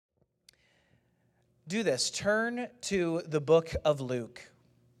do this. Turn to the book of Luke.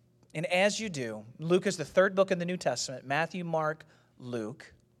 And as you do, Luke is the third book in the New Testament: Matthew, Mark,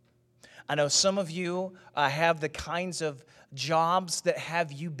 Luke. I know some of you have the kinds of jobs that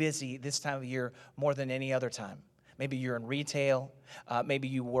have you busy this time of year more than any other time. Maybe you're in retail. Maybe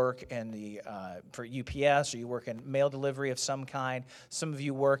you work for UPS, or you work in mail delivery of some kind. Some of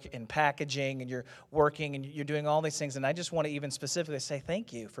you work in packaging, and you're working and you're doing all these things. And I just want to even specifically say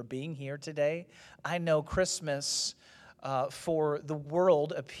thank you for being here today. I know Christmas for the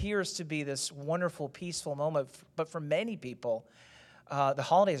world appears to be this wonderful, peaceful moment, but for many people, the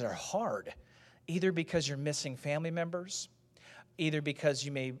holidays are hard, either because you're missing family members, either because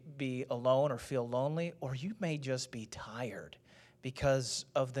you may be alone or feel lonely, or you may just be tired because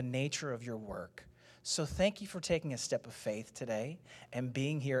of the nature of your work. So thank you for taking a step of faith today and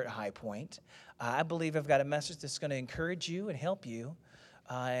being here at High Point. I believe I've got a message that's going to encourage you and help you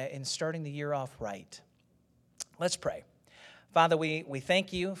in starting the year off right. Let's pray. Father, we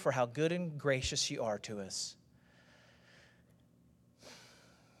thank you for how good and gracious you are to us.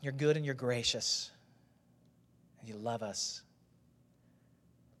 You're good and you're gracious, and you love us.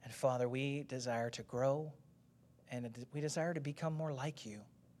 And Father, we desire to grow, and we desire to become more like you.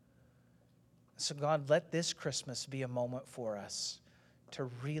 So God, let this Christmas be a moment for us to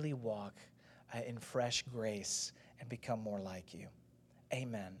really walk in fresh grace and become more like you.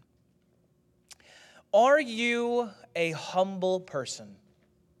 Amen. Are you a humble person?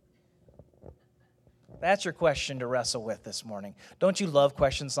 That's your question to wrestle with this morning. Don't you love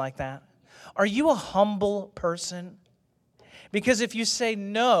questions like that? Are you a humble person? Because if you say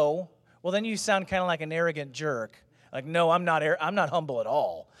no, well, then you sound kind of like an arrogant jerk. Like, no, I'm not humble at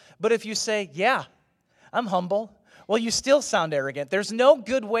all. But if you say, yeah, I'm humble, well, you still sound arrogant. There's no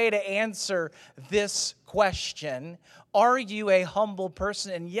good way to answer this question. Are you a humble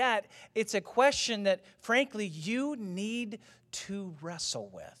person? And yet, it's a question that, frankly, you need to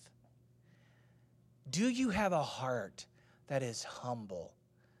wrestle with. Do you have a heart that is humble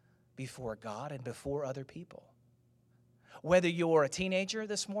before God and before other people? Whether you're a teenager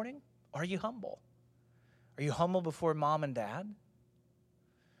this morning, are you humble? Are you humble before mom and dad?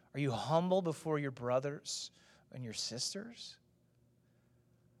 Are you humble before your brothers and your sisters?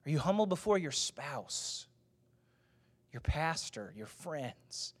 Are you humble before your spouse, your pastor, your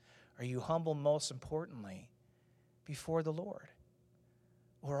friends? Are you humble, most importantly, before the Lord?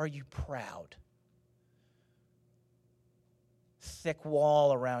 Or are you proud? Thick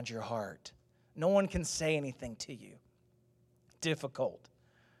wall around your heart. No one can say anything to you. Difficult.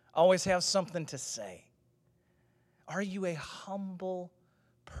 Always have something to say. Are you a humble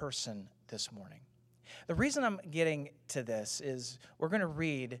person this morning? The reason I'm getting to this is we're going to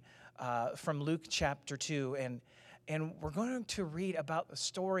read from Luke chapter 2, and we're going to read about the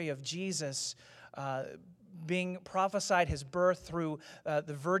story of Jesus being prophesied his birth through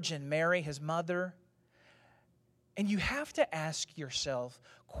the Virgin Mary, his mother. And you have to ask yourself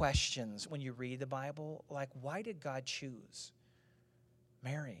questions when you read the Bible, like, why did God choose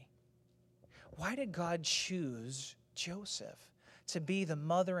Mary? Why did God choose Joseph to be the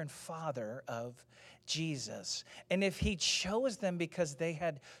mother and father of Jesus? And if he chose them because they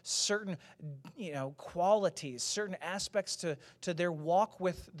had certain, qualities, certain aspects to their walk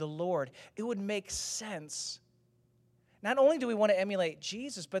with the Lord, it would make sense. Not only do we want to emulate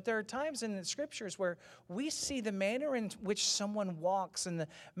Jesus, but there are times in the scriptures where we see the manner in which someone walks and the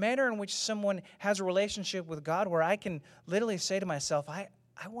manner in which someone has a relationship with God, where I can literally say to myself, I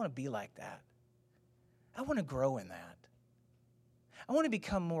want to be like that. I want to grow in that. I want to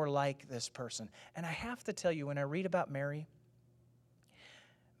become more like this person. And I have to tell you, when I read about Mary,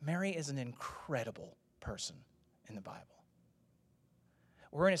 Mary is an incredible person in the Bible.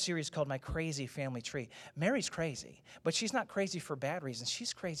 We're in a series called My Crazy Family Tree. Mary's crazy, but she's not crazy for bad reasons.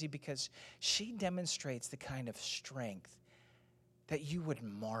 She's crazy because she demonstrates the kind of strength that you would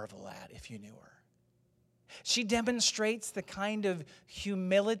marvel at if you knew her. She demonstrates the kind of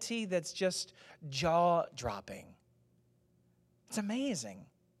humility that's just jaw-dropping. It's amazing.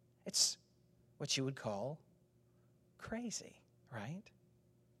 It's what you would call crazy, right?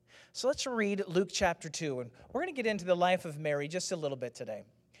 So let's read Luke chapter 2, and we're going to get into the life of Mary just a little bit today.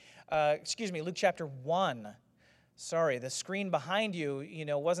 Luke chapter 1. Sorry, the screen behind you,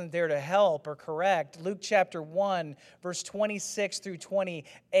 wasn't there to help or correct. Luke chapter 1, verse 26 through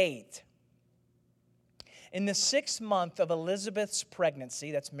 28. In the 6th month of Elizabeth's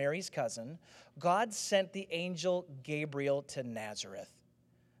pregnancy, that's Mary's cousin, God sent the angel Gabriel to Nazareth,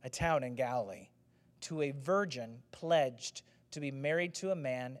 a town in Galilee, to a virgin pledged to be married to a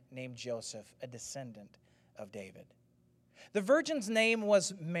man named Joseph, a descendant of David. The virgin's name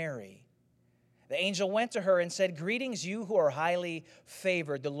was Mary. The angel went to her and said, "Greetings, you who are highly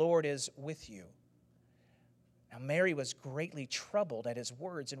favored. The Lord is with you." Now Mary was greatly troubled at his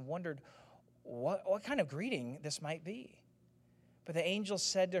words and wondered what kind of greeting this might be. But the angel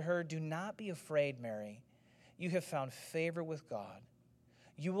said to her, "Do not be afraid, Mary. You have found favor with God.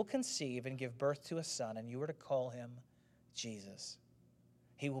 You will conceive and give birth to a son, and you are to call him Jesus.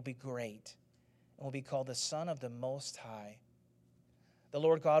 He will be great and will be called the Son of the Most High. The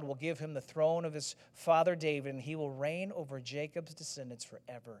Lord God will give him the throne of his father David, and he will reign over Jacob's descendants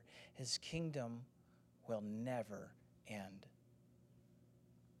forever. His kingdom will never end."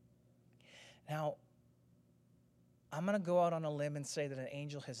 Now, I'm going to go out on a limb and say that an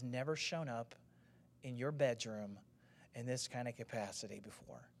angel has never shown up in your bedroom in this kind of capacity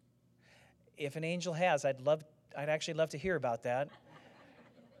before. If an angel has, I'd actually love to hear about that.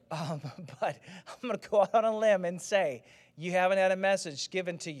 But I'm going to go out on a limb and say you haven't had a message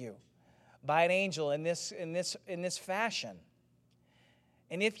given to you by an angel in this fashion.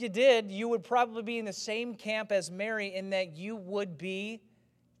 And if you did, you would probably be in the same camp as Mary in that you would be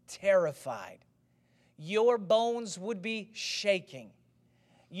terrified. Your bones would be shaking.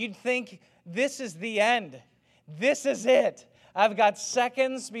 You'd think, this is the end. This is it. I've got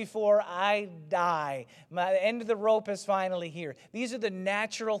seconds before I die. The end of the rope is finally here. These are the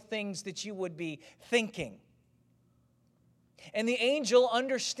natural things that you would be thinking. And the angel,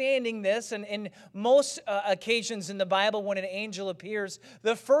 understanding this, and in most occasions in the Bible when an angel appears,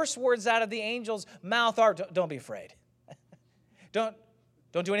 the first words out of the angel's mouth are, "Don't be afraid. Don't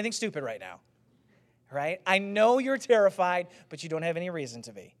do anything stupid right now. Right? I know you're terrified, but you don't have any reason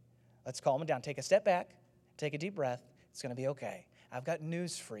to be. Let's calm it down. Take a step back. Take a deep breath. It's going to be okay. I've got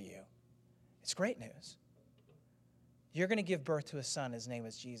news for you. It's great news. You're going to give birth to a son. His name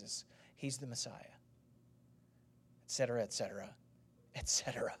is Jesus. He's the Messiah. Etc., etc.,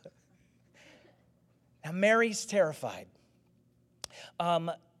 etc. Now, Mary's terrified.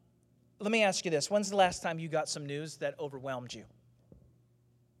 Let me ask you this. When's the last time you got some news that overwhelmed you?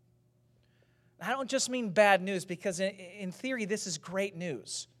 I don't just mean bad news, because in theory, this is great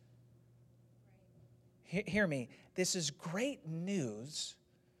news. Hear me. This is great news,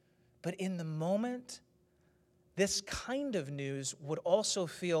 but in the moment, this kind of news would also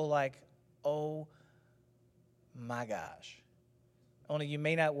feel like, oh my gosh. Only you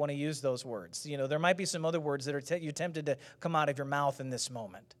may not want to use those words. You know, there might be some other words that are you're tempted to come out of your mouth in this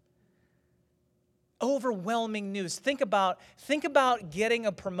moment. Overwhelming news. Think about getting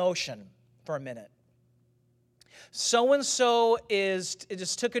a promotion for a minute. So-and-so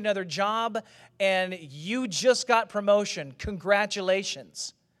just took another job, and you just got promotion.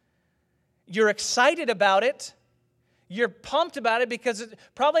 Congratulations. You're excited about it. You're pumped about it because it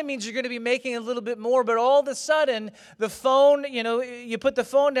probably means you're going to be making a little bit more, but all of a sudden, the phone, you put the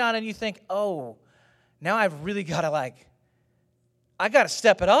phone down and you think, oh, now I've really got to I got to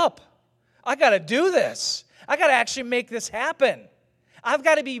step it up. I got to do this. I got to actually make this happen. I've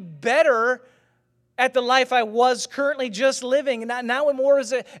got to be better at the life I was currently just living. And now when more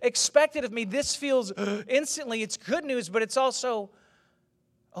is expected of me, this feels instantly, it's good news, but it's also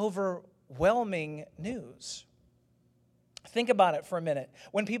overwhelming news. Think about it for a minute.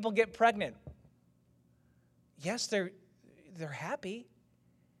 When people get pregnant, yes, they're happy,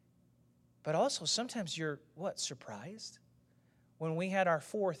 but also sometimes you're, surprised? When we had our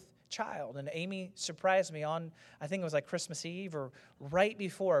fourth child, and Amy surprised me on, I think it was like Christmas Eve or right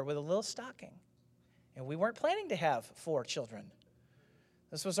before, with a little stocking. And we weren't planning to have 4 children.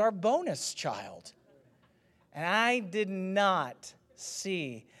 This was our bonus child. And I did not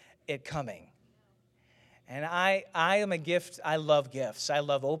see it coming. And I am a gift. I love gifts. I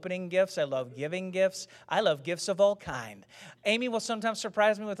love opening gifts. I love giving gifts. I love gifts of all kind. Amy will sometimes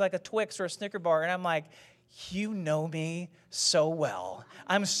surprise me with like a Twix or a Snicker bar, and I'm like, you know me so well.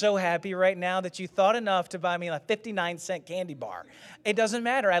 I'm so happy right now that you thought enough to buy me a 59-cent candy bar. It doesn't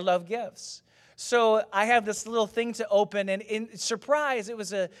matter. I love gifts. So I have this little thing to open, and in surprise, it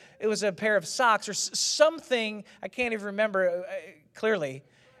was a pair of socks or something. I can't even remember clearly.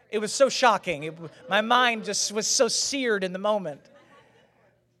 It was so shocking. My mind just was so seared in the moment.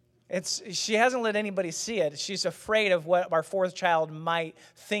 She hasn't let anybody see it. She's afraid of what our fourth child might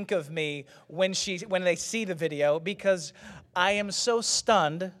think of me when they see the video, because I am so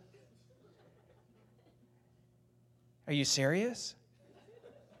stunned. Are you serious?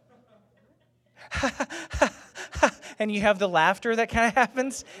 And you have the laughter that kind of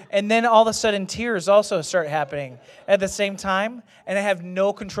happens, and then all of a sudden tears also start happening at the same time, and I have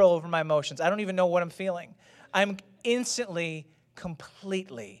no control over my emotions. I don't even know what I'm feeling. I'm instantly,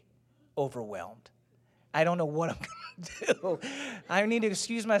 completely overwhelmed. I don't know what I'm going to do. I need to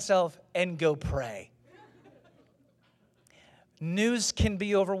excuse myself and go pray. News can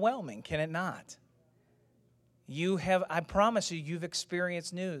be overwhelming, can it not? I promise you, you've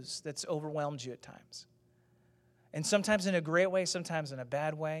experienced news that's overwhelmed you at times. And sometimes in a great way, sometimes in a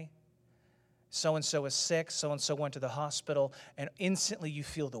bad way. So-and-so is sick, so-and-so went to the hospital, and instantly you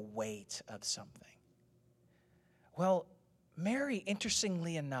feel the weight of something. Well, Mary,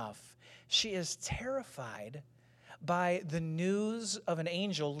 interestingly enough, she is terrified by the news of an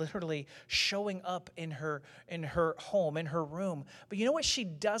angel literally showing up in her home, in her room. But you know what she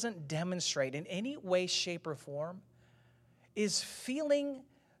doesn't demonstrate in any way, shape, or form? Is feeling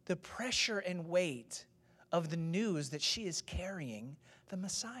the pressure and weight of the news that she is carrying the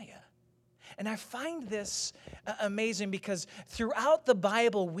Messiah. And I find this amazing because throughout the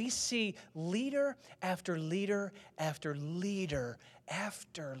Bible, we see leader after leader after leader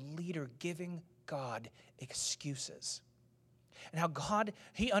after leader giving God excuses. And how God,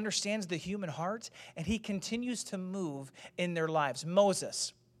 He understands the human heart, and He continues to move in their lives.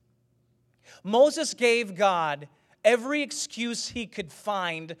 Moses gave God every excuse he could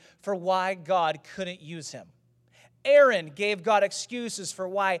find for why God couldn't use him. Aaron gave God excuses for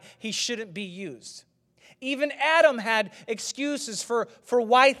why he shouldn't be used. Even Adam had excuses for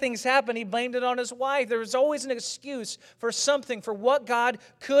why things happened. He blamed it on his wife. There was always an excuse for something, for what God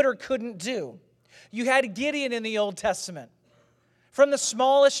could or couldn't do. You had Gideon in the Old Testament. From the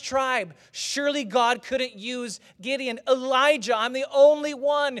smallest tribe, surely God couldn't use Gideon. Elijah, I'm the only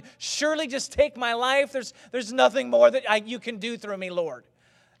one. Surely just take my life. There's nothing more that you can do through me, Lord.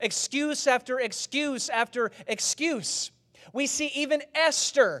 Excuse after excuse after excuse. We see even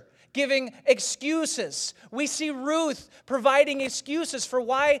Esther giving excuses. We see Ruth providing excuses for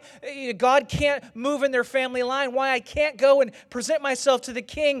why God can't move in their family line, why I can't go and present myself to the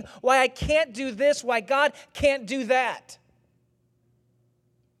king, why I can't do this, why God can't do that.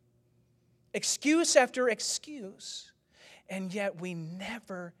 Excuse after excuse, and yet we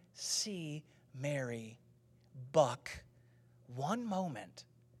never see Mary buck one moment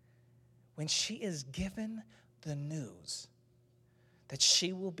when she is given the news that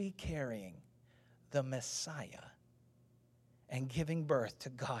she will be carrying the Messiah and giving birth to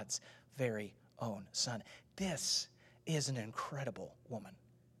God's very own Son. This is an incredible woman.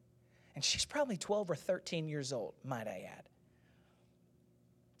 And she's probably 12 or 13 years old, might I add.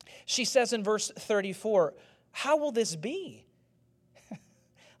 She says in verse 34, how will this be?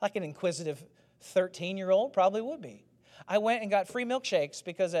 Like an inquisitive 13-year-old probably would be. I went and got free milkshakes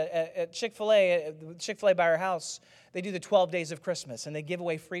because at Chick-fil-A by our house, they do the 12 days of Christmas, and they give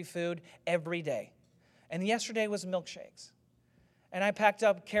away free food every day. And yesterday was milkshakes. And I packed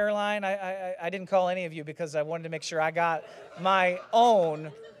up Caroline. I didn't call any of you because I wanted to make sure I got my own.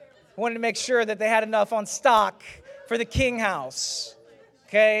 I wanted to make sure that they had enough on stock for the King house.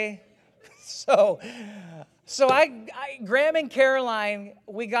 Okay? So Graham and Caroline,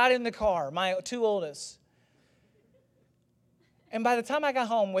 we got in the car, my two oldest. And by the time I got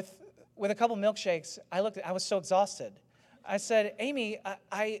home with a couple milkshakes, I was so exhausted. I said, Amy,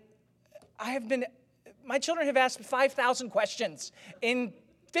 my children have asked 5,000 questions. In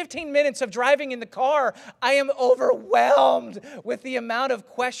 15 minutes of driving in the car, I am overwhelmed with the amount of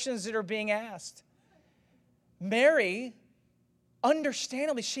questions that are being asked. Mary,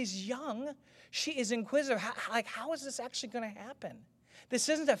 understandably, she's young. She is inquisitive. How is this actually going to happen? This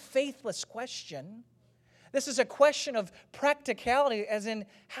isn't a faithless question. This is a question of practicality, as in,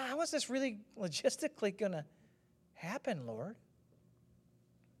 how is this really logistically going to happen, Lord?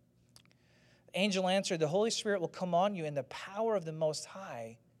 The angel answered, the Holy Spirit will come on you, and the power of the Most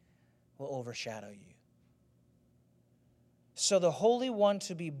High will overshadow you. So the Holy One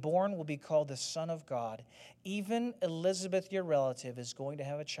to be born will be called the Son of God. Even Elizabeth, your relative, is going to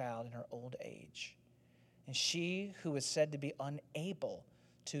have a child in her old age. And she who is said to be unable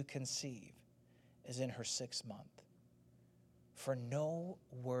to conceive is in her 6th month. For no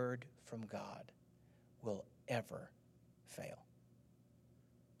word from God will ever fail.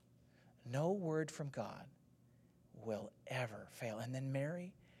 No word from God will ever fail. And then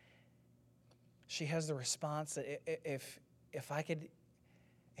Mary, she has the response that if I could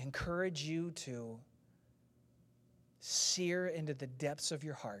encourage you to sear into the depths of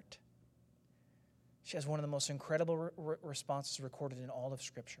your heart, she has one of the most incredible responses recorded in all of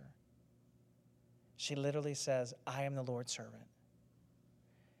Scripture. She literally says, I am the Lord's servant.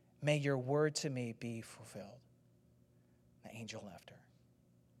 May your word to me be fulfilled. The angel left her.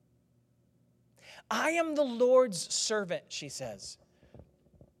 I am the Lord's servant, she says.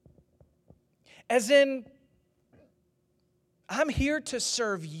 As in, I'm here to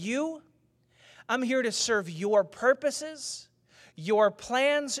serve you. I'm here to serve your purposes, your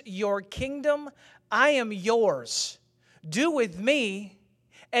plans, your kingdom. I am yours. Do with me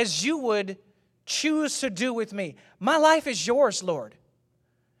as you would choose to do with me. My life is yours, Lord.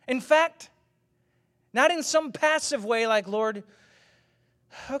 In fact, not in some passive way like, Lord,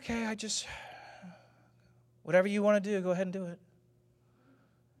 okay, whatever you want to do, go ahead and do it.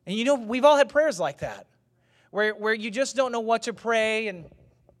 And you know, we've all had prayers like that, where you just don't know what to pray, and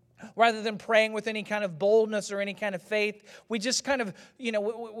rather than praying with any kind of boldness or any kind of faith, we just kind of, you know,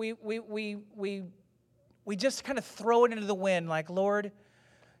 we just kind of throw it into the wind, like, Lord,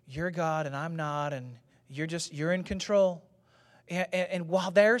 you're God and I'm not, and you're in control. And while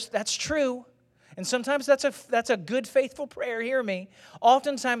that's true, and sometimes that's a good, faithful prayer, hear me.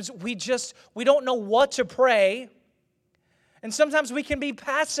 Oftentimes we don't know what to pray, and sometimes we can be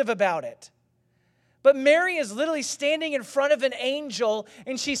passive about it. But Mary is literally standing in front of an angel,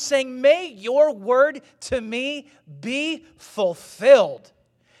 and she's saying, may your word to me be fulfilled.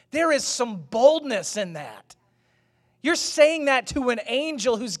 There is some boldness in that. You're saying that to an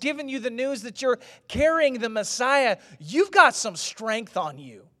angel who's given you the news that you're carrying the Messiah. You've got some strength on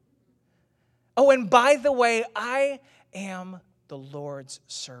you. Oh, and by the way, I am the Lord's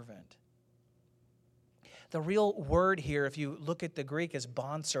servant. The real word here, if you look at the Greek, is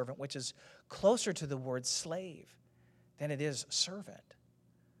bondservant, which is closer to the word slave than it is servant.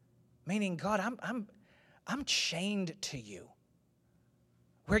 Meaning, God, I'm chained to you.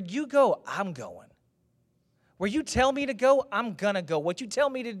 Where you go, I'm going. Where you tell me to go, I'm going to go. What you tell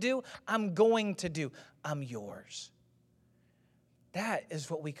me to do, I'm going to do. I'm yours. That is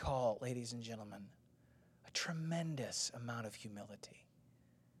what we call, ladies and gentlemen, a tremendous amount of humility.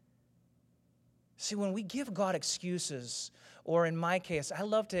 See, when we give God excuses, or in my case, I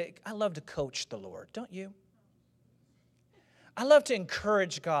love to coach the Lord, don't you? I love to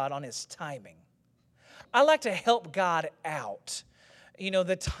encourage God on His timing. I like to help God out. You know,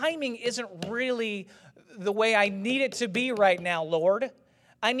 the timing isn't really the way I need it to be right now, Lord.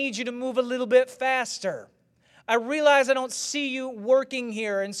 I need you to move a little bit faster. I realize I don't see you working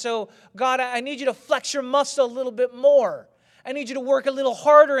here, and so, God, I need you to flex your muscle a little bit more. I need you to work a little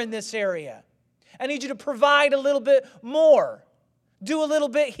harder in this area. I need you to provide a little bit more. Do a little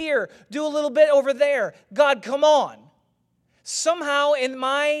bit here. Do a little bit over there. God, come on. Somehow in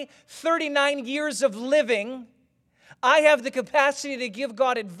my 39 years of living, I have the capacity to give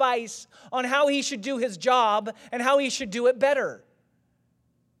God advice on how He should do His job and how He should do it better.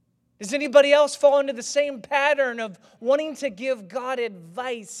 Does anybody else fall into the same pattern of wanting to give God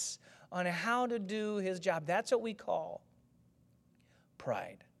advice on how to do His job? That's what we call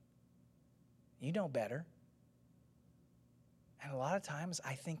pride. You know better. And a lot of times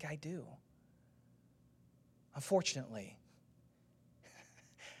I think I do. Unfortunately.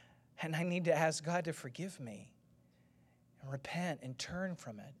 And I need to ask God to forgive me and repent and turn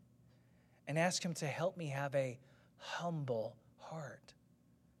from it and ask Him to help me have a humble heart.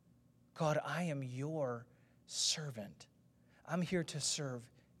 God, I am your servant. I'm here to serve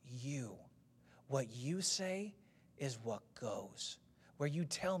you. What you say is what goes. Where you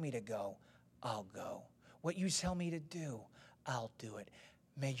tell me to go, I'll go. What you tell me to do, I'll do it.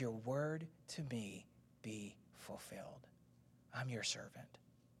 May your word to me be fulfilled. I'm your servant.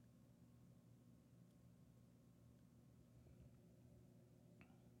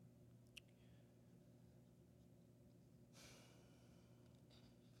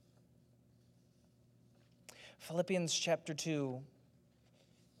 Philippians chapter 2,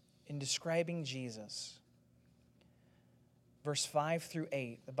 in describing Jesus, verse 5 through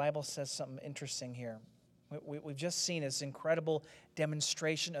 8, the Bible says something interesting here. We've just seen this incredible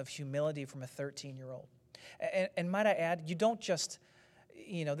demonstration of humility from a 13-year-old. And might I add, you don't just,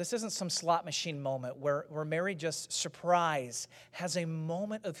 this isn't some slot machine moment where Mary just, surprise, has a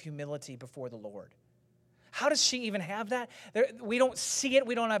moment of humility before the Lord. How does she even have that? We don't see it.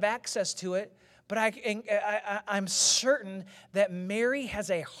 We don't have access to it. But I'm certain that Mary has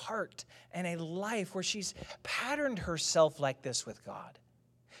a heart and a life where she's patterned herself like this with God.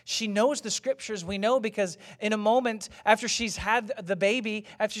 She knows the scriptures, we know, because in a moment after she's had the baby,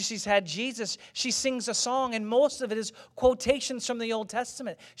 after she's had Jesus, she sings a song, and most of it is quotations from the Old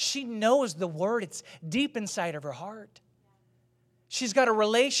Testament. She knows the word. It's deep inside of her heart. She's got a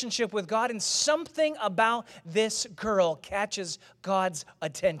relationship with God, and something about this girl catches God's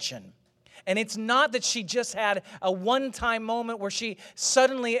attention. And it's not that she just had a one-time moment where she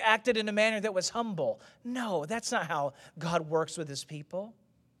suddenly acted in a manner that was humble. No, that's not how God works with His people.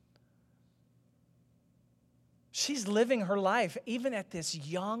 She's living her life, even at this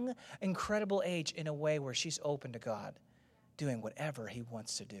young, incredible age, in a way where she's open to God, doing whatever He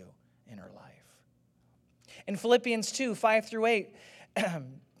wants to do in her life. In Philippians 2, 5 through 8,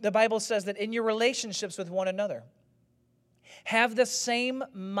 the Bible says that in your relationships with one another, have the same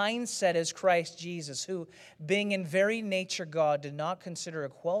mindset as Christ Jesus, who, being in very nature God, did not consider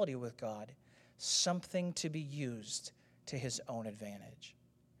equality with God something to be used to his own advantage.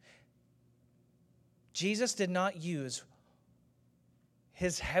 Jesus did not use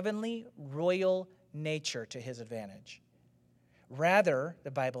his heavenly royal nature to his advantage. Rather,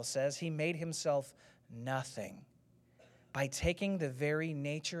 the Bible says, he made himself nothing by taking the very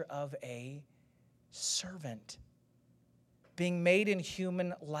nature of a servant, being made in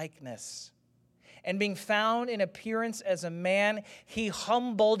human likeness, and being found in appearance as a man, he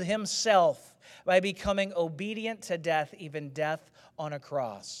humbled himself by becoming obedient to death, even death on a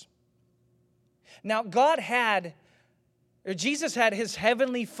cross. Now, Jesus had his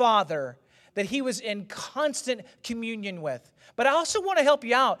heavenly Father that he was in constant communion with. But I also want to help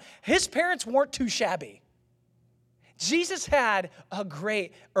you out. His parents weren't too shabby. Jesus had a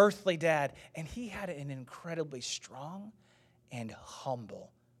great earthly dad, and he had an incredibly strong and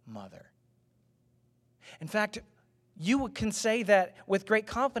humble mother. In fact, you can say that with great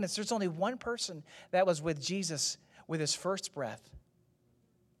confidence, there's only one person that was with Jesus with his first breath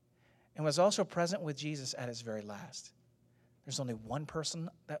and was also present with Jesus at his very last. There's only one person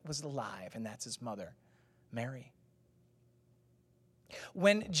that was alive, and that's his mother, Mary.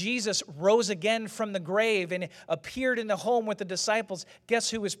 When Jesus rose again from the grave and appeared in the home with the disciples, guess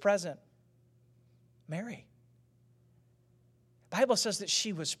who was present? Mary. The Bible says that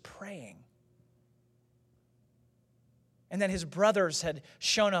she was praying. And then his brothers had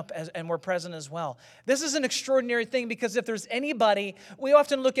shown up and were present as well. This is an extraordinary thing because if there's anybody, we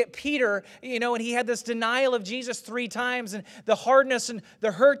often look at Peter, and he had this denial of Jesus 3 times and the hardness and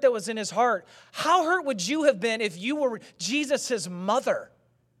the hurt that was in his heart. How hurt would you have been if you were Jesus' mother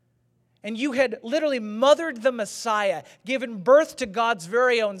and you had literally mothered the Messiah, given birth to God's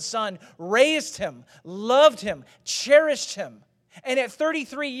very own Son, raised him, loved him, cherished him? And at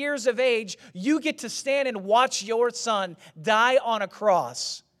 33 years of age, you get to stand and watch your son die on a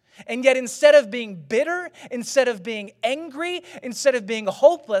cross. And yet instead of being bitter, instead of being angry, instead of being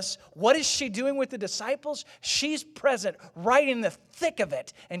hopeless, what is she doing with the disciples? She's present right in the thick of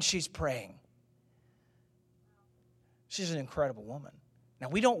it, and she's praying. She's an incredible woman. Now,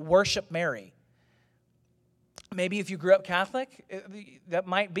 we don't worship Mary. Maybe if you grew up Catholic, that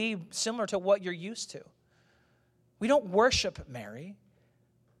might be similar to what you're used to. We don't worship Mary,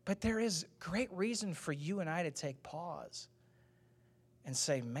 but there is great reason for you and I to take pause and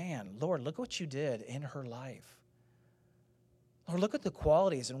say, man, Lord, look what you did in her life. Lord, look at the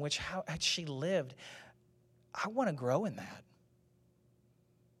qualities in which how she lived. I want to grow in that.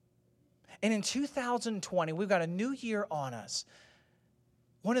 And in 2020, we've got a new year on us.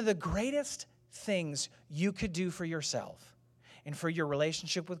 One of the greatest things you could do for yourself and for your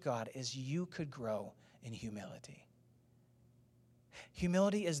relationship with God is you could grow in humility.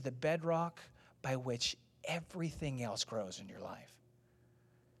 Humility is the bedrock by which everything else grows in your life.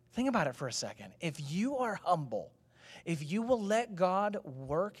 Think about it for a second. If you are humble, if you will let God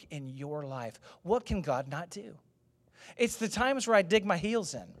work in your life, what can God not do? It's the times where I dig my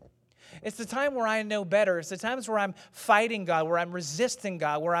heels in. It's the time where I know better. It's the times where I'm fighting God, where I'm resisting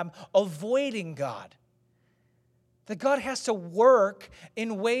God, where I'm avoiding God. That God has to work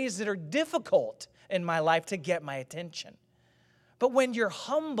in ways that are difficult in my life to get my attention. But when you're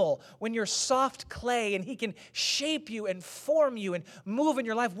humble, when you're soft clay and he can shape you and form you and move in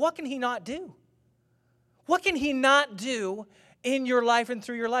your life, what can he not do? What can he not do in your life and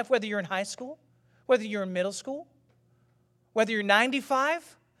through your life, whether you're in high school, whether you're in middle school, whether you're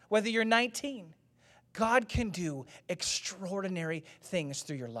 95, whether you're 19? God can do extraordinary things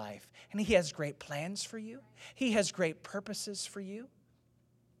through your life. And he has great plans for you. He has great purposes for you.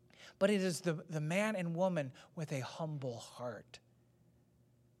 But it is the man and woman with a humble heart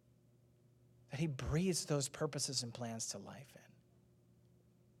that he breathes those purposes and plans to life in.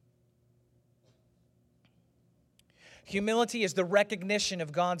 Humility is the recognition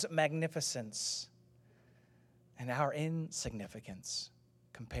of God's magnificence and our insignificance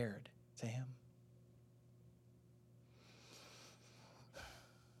compared to him.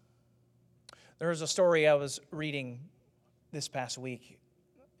 There was a story I was reading this past week.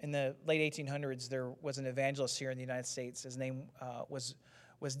 In the late 1800s, there was an evangelist here in the United States. His name was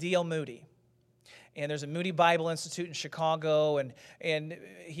D.L. Moody. And there's a Moody Bible Institute in Chicago, and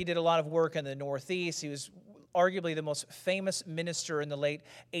he did a lot of work in the Northeast. He was arguably the most famous minister in the late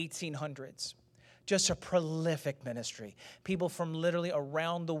 1800s. Just a prolific ministry. People from literally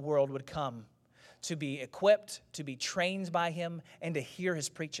around the world would come to be equipped, to be trained by him, and to hear his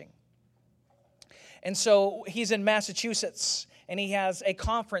preaching. And so he's in Massachusetts, and he has a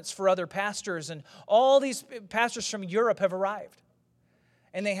conference for other pastors, and all these pastors from Europe have arrived.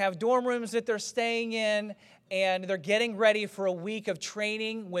 And they have dorm rooms that they're staying in, and they're getting ready for a week of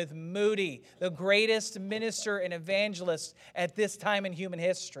training with Moody, the greatest minister and evangelist at this time in human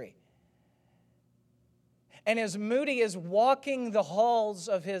history. And as Moody is walking the halls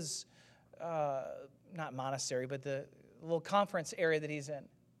of his, not monastery, but the little conference area that he's in,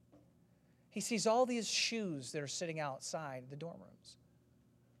 he sees all these shoes that are sitting outside the dorm rooms.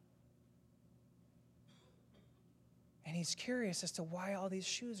 And he's curious as to why all these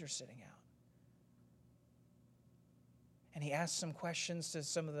shoes are sitting out. And he asks some questions to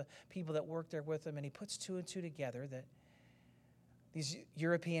some of the people that work there with him, and he puts two and two together that these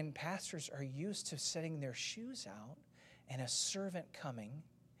European pastors are used to setting their shoes out and a servant coming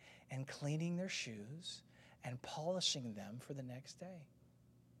and cleaning their shoes and polishing them for the next day.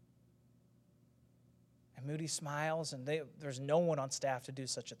 And Moody smiles, and there's no one on staff to do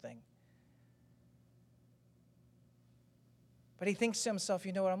such a thing. But he thinks to himself,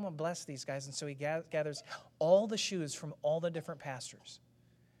 you know what, I'm going to bless these guys. And so he gathers all the shoes from all the different pastors.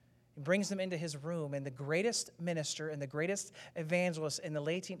 He brings them into his room, and the greatest minister and the greatest evangelist in the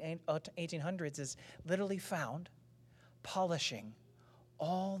late 1800s is literally found polishing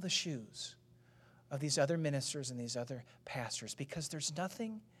all the shoes of these other ministers and these other pastors, because there's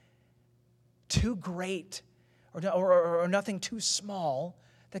nothing too great or nothing too small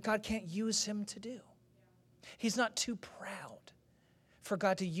that God can't use him to do. He's not too proud for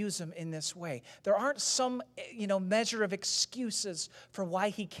God to use him in this way. There aren't some, measure of excuses for why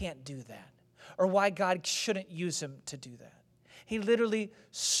he can't do that or why God shouldn't use him to do that. He literally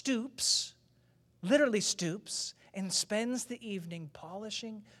stoops and spends the evening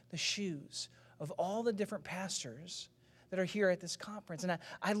polishing the shoes of all the different pastors that are here at this conference. And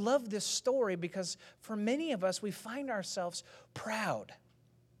I love this story because for many of us, we find ourselves proud.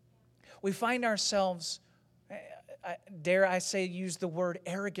 We find ourselves, dare I say, use the word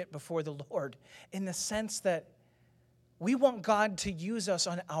arrogant before the Lord, in the sense that we want God to use us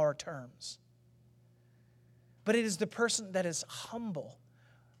on our terms. But it is the person that is humble,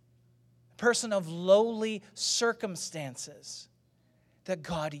 a person of lowly circumstances, that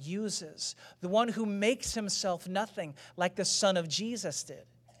God uses. The one who makes himself nothing, like the Son of Jesus did.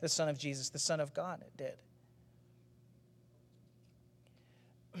 The Son of Jesus, the Son of God did.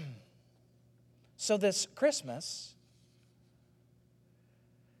 So this Christmas,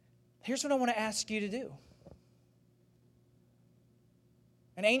 here's what I want to ask you to do.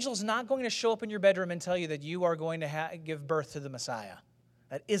 An angel is not going to show up in your bedroom and tell you that you are going to give birth to the Messiah.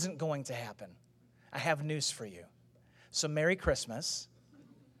 That isn't going to happen. I have news for you. So Merry Christmas.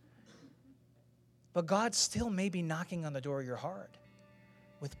 But God still may be knocking on the door of your heart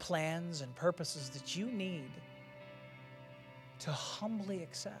with plans and purposes that you need to humbly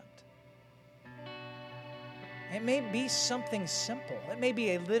accept. It may be something simple. It may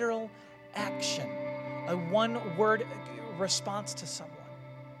be a literal action, a one-word response to someone.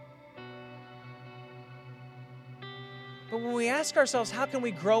 But when we ask ourselves, how can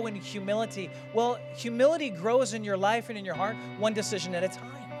we grow in humility? Well, humility grows in your life and in your heart one decision at a time.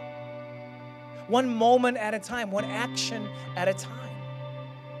 One moment at a time, one action at a time.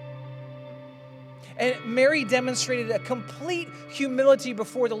 And Mary demonstrated a complete humility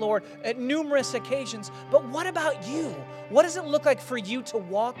before the Lord at numerous occasions. But what about you? What does it look like for you to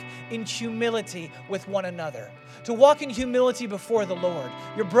walk in humility with one another? To walk in humility before the Lord,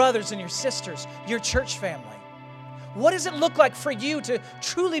 your brothers and your sisters, your church family? What does it look like for you to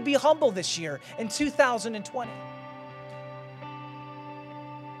truly be humble this year in 2020?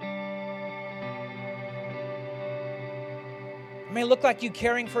 It may look like you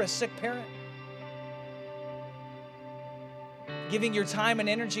caring for a sick parent, giving your time and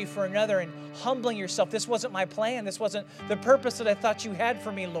energy for another and humbling yourself. This wasn't my plan. This wasn't the purpose that I thought you had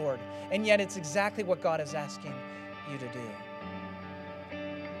for me, Lord. And yet it's exactly what God is asking you to do.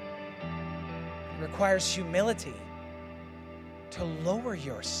 It requires humility to lower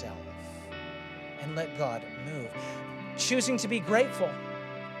yourself and let God move. Choosing to be grateful,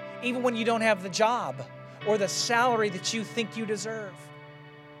 even when you don't have the job or the salary that you think you deserve.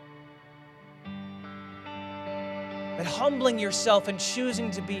 But humbling yourself and choosing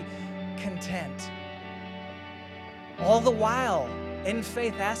to be content. All the while, in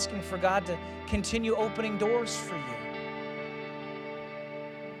faith, asking for God to continue opening doors for you.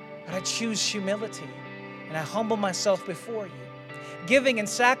 But I choose humility, and I humble myself before you. Giving and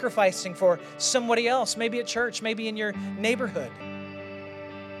sacrificing for somebody else, maybe at church, maybe in your neighborhood.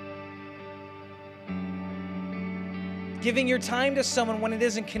 Giving your time to someone when it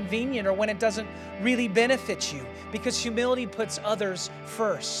isn't convenient or when it doesn't really benefit you, because humility puts others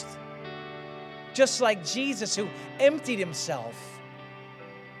first. Just like Jesus, who emptied himself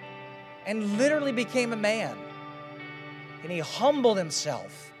and literally became a man. And he humbled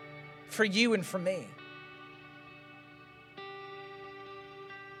himself for you and for me.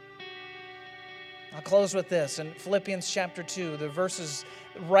 I'll close with this. In Philippians chapter 2, the verses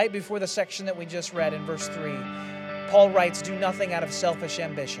right before the section that we just read in verse 3, Paul writes, "Do nothing out of selfish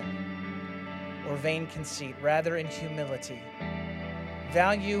ambition or vain conceit, rather in humility.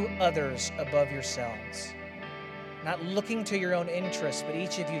 Value others above yourselves, not looking to your own interests, but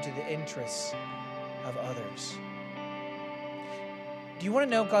each of you to the interests of others." Do you want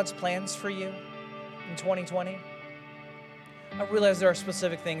to know God's plans for you in 2020? I realize there are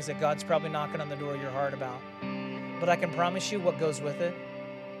specific things that God's probably knocking on the door of your heart about, but I can promise you what goes with it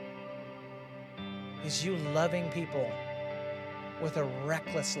is you loving people with a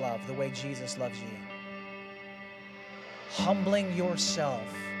reckless love the way Jesus loves you. Humbling yourself,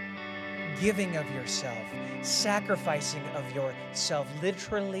 giving of yourself, sacrificing of yourself,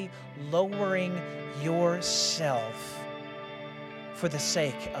 literally lowering yourself for the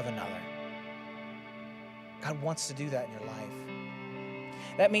sake of another. God wants to do that in your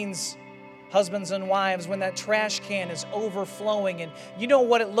life. That means husbands and wives, when that trash can is overflowing and you know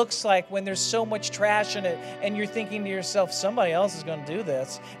what it looks like when there's so much trash in it and you're thinking to yourself, somebody else is going to do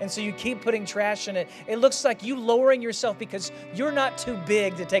this. And so you keep putting trash in it. It looks like you lowering yourself because you're not too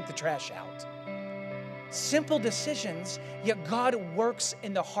big to take the trash out. Simple decisions, yet God works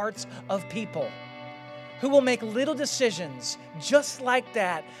in the hearts of people who will make little decisions just like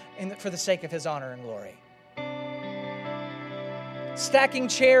that for the sake of His honor and glory. Stacking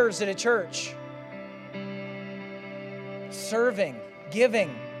chairs at a church, serving,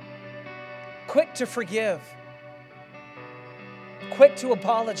 giving, quick to forgive, quick to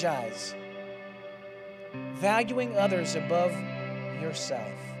apologize, valuing others above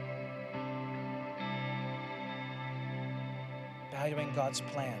yourself, valuing God's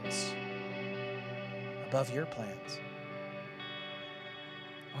plans above your plans.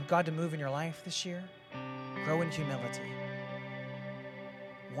 Want God to move in your life this year? Grow in humility.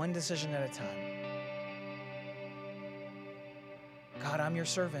 One decision at a time. God, I'm your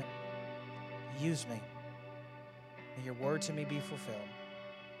servant. Use me. May your word to me be fulfilled.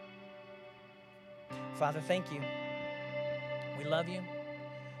 Father, thank you. We love you.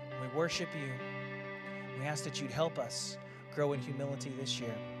 We worship you. We ask that you'd help us grow in humility this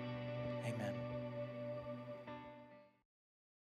year.